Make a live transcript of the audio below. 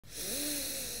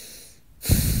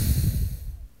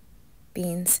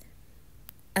Beans,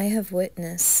 I have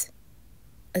witnessed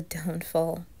a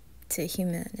downfall to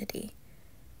humanity.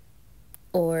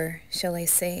 Or, shall I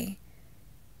say,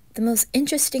 the most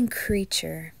interesting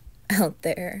creature out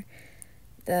there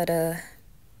that,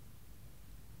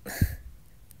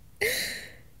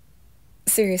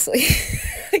 seriously,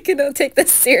 I cannot take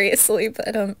this seriously,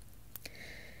 but,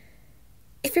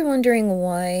 if you're wondering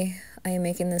why I am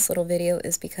making this little video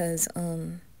is because,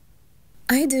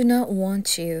 I do not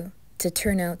want you to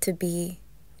turn out to be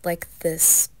like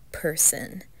this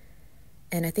person.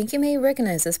 And I think you may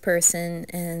recognize this person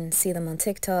and see them on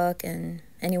TikTok and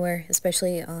anywhere,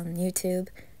 especially on YouTube.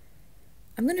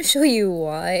 I'm going to show you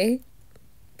why.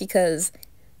 Because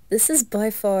this is by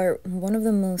far one of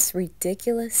the most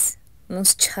ridiculous,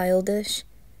 most childish,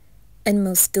 and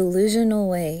most delusional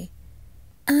way.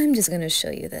 I'm just going to show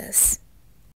you this.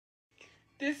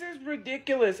 This is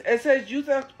ridiculous. It says youth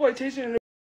exploitation.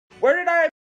 Where did I have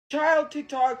child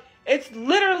TikTok? It's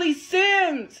literally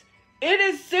Sims. It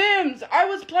is Sims. I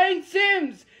was playing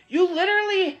Sims. You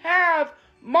literally have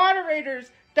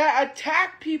moderators that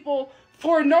attack people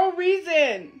for no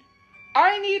reason.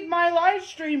 I need my live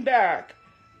stream back.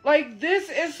 Like, this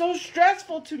is so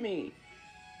stressful to me.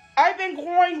 I've been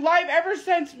going live ever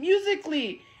since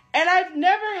Musically, and I've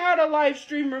never had a live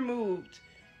stream removed.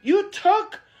 You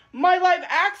took my live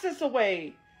access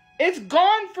away. It's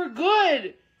gone for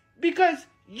good because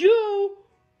you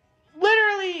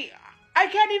literally, I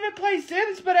can't even play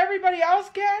Sims, but everybody else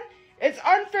can. It's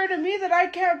unfair to me that I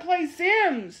can't play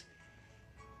Sims.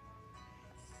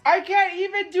 I can't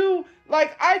even do,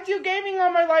 like, I do gaming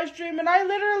on my live stream and I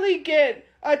literally get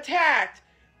attacked.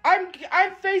 I'm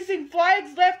facing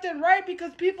flags left and right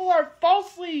because people are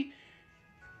falsely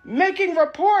making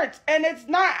reports, and it's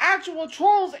not actual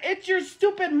trolls, it's your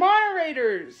stupid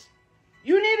moderators.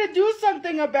 You need to do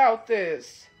something about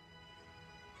this.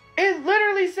 It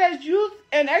literally says youth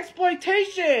and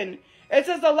exploitation. It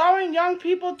says allowing young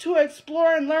people to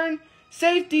explore and learn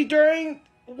safety during...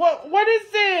 What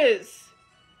is this?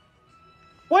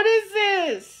 What is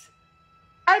this?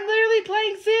 I'm literally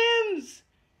playing Sims.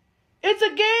 It's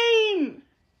a game.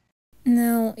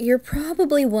 Now, you're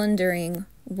probably wondering,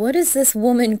 what is this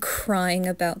woman crying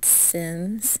about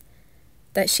Sims?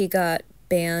 That she got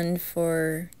banned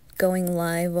for going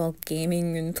live while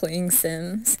gaming and playing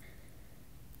Sims?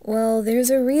 Well,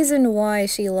 there's a reason why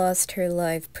she lost her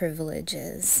live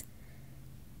privileges.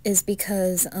 Is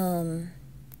because,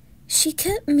 she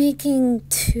kept making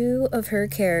two of her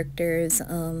characters,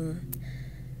 how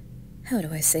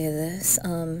do I say this?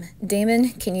 Damon,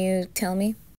 can you tell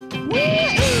me?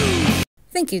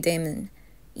 Thank you, Damon.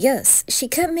 Yes, she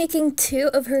kept making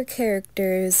two of her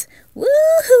characters,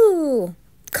 woohoo,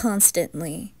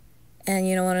 constantly. And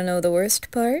you don't want to know the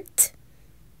worst part?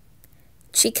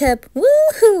 She kept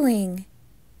woohooing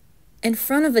in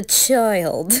front of a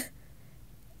child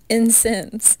in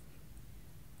Sims.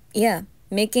 Yeah,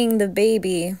 making the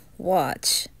baby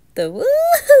watch the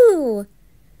woohoo!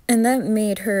 And that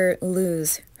made her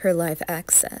lose her live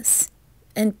access.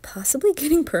 And possibly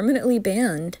getting permanently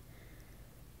banned.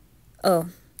 Oh,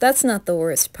 that's not the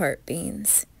worst part,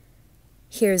 Beans.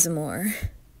 Here's more.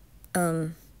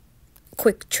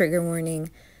 Quick trigger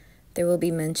warning. There will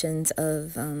be mentions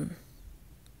of,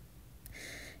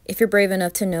 if you're brave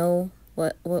enough to know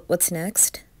what's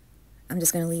next, I'm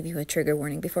just going to leave you a trigger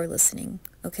warning before listening,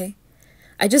 okay?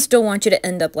 I just don't want you to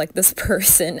end up like this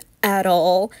person at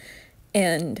all.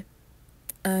 And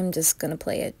I'm just going to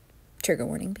play it. Trigger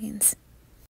warning, Beans.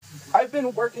 I've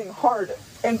been working hard,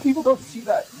 and people don't see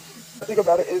that. The thing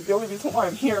about it is the only reason why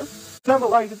I'm here, and I'm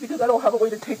alive, is because I don't have a way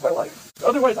to take my life.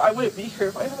 Otherwise, I wouldn't be here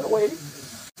if I had a way.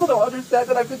 People don't understand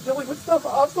that I've been dealing with stuff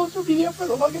on social media for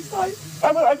the longest time.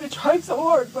 I've been trying so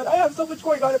hard, but I have so much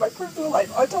going on in my personal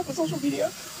life on top of social media.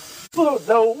 People don't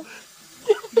know.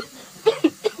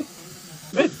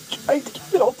 I've been trying to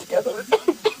keep it all together.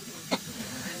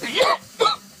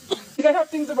 I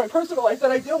have things in my personal life that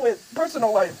I deal with,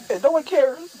 personal life, and no one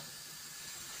cares.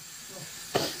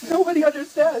 Nobody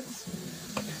understands.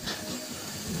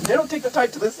 They don't take the time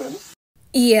to listen.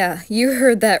 Yeah, you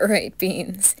heard that right,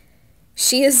 Beans.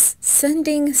 She is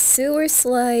sending sewer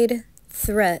slide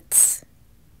threats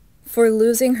for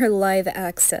losing her live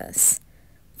access,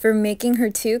 for making her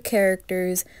two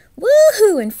characters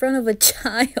woohoo in front of a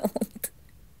child.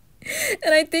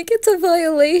 And I think it's a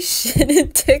violation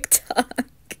in TikTok.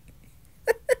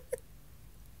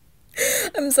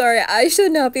 I'm sorry, I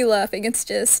should not be laughing. It's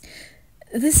just,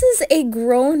 this is a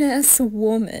grown-ass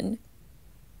woman.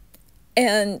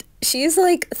 And She's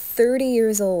like 30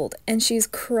 years old and she's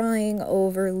crying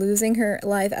over losing her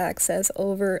live access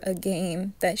over a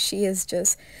game that she is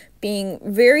just being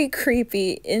very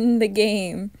creepy in the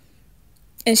game.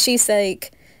 And she's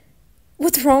like,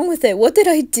 what's wrong with it? What did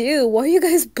I do? Why are you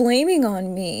guys blaming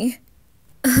on me?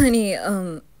 Honey,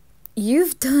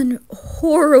 you've done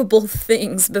horrible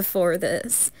things before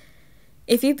this.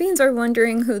 If you beans are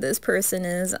wondering who this person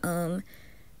is,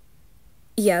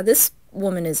 yeah, this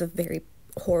woman is a very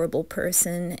horrible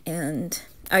person, and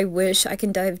I wish I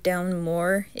can dive down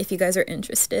more if you guys are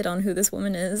interested on who this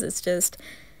woman is. It's just,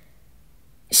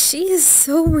 she is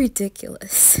so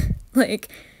ridiculous. Like,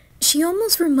 she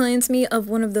almost reminds me of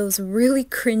one of those really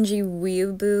cringy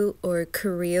weeaboo or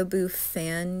koreaboo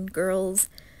fangirls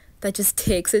that just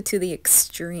takes it to the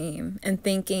extreme and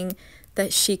thinking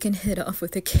that she can hit off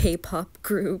with a K-pop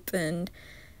group. And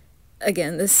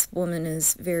again, this woman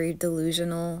is very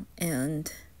delusional,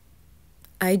 and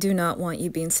I do not want you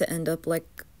beans to end up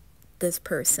like this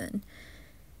person.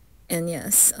 And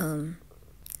yes, I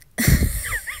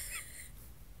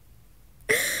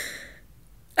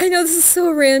know this is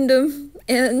so random,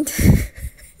 and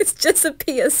it's just a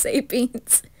PSA,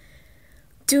 beans.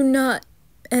 Do not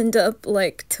end up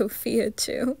like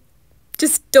Tophiachu.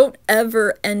 Just don't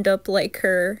ever end up like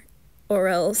her, or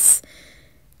else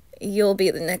you'll be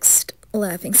the next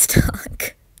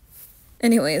laughingstock.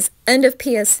 Anyways, end of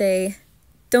PSA.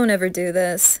 Don't ever do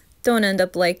this. Don't end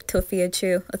up like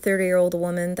Tophiachu, a 30-year-old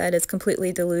woman that is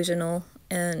completely delusional,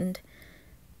 and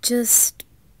just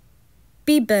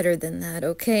be better than that,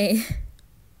 okay?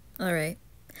 Alright.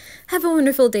 Have a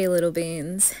wonderful day, little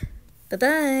beans.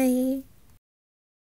 Bye-bye.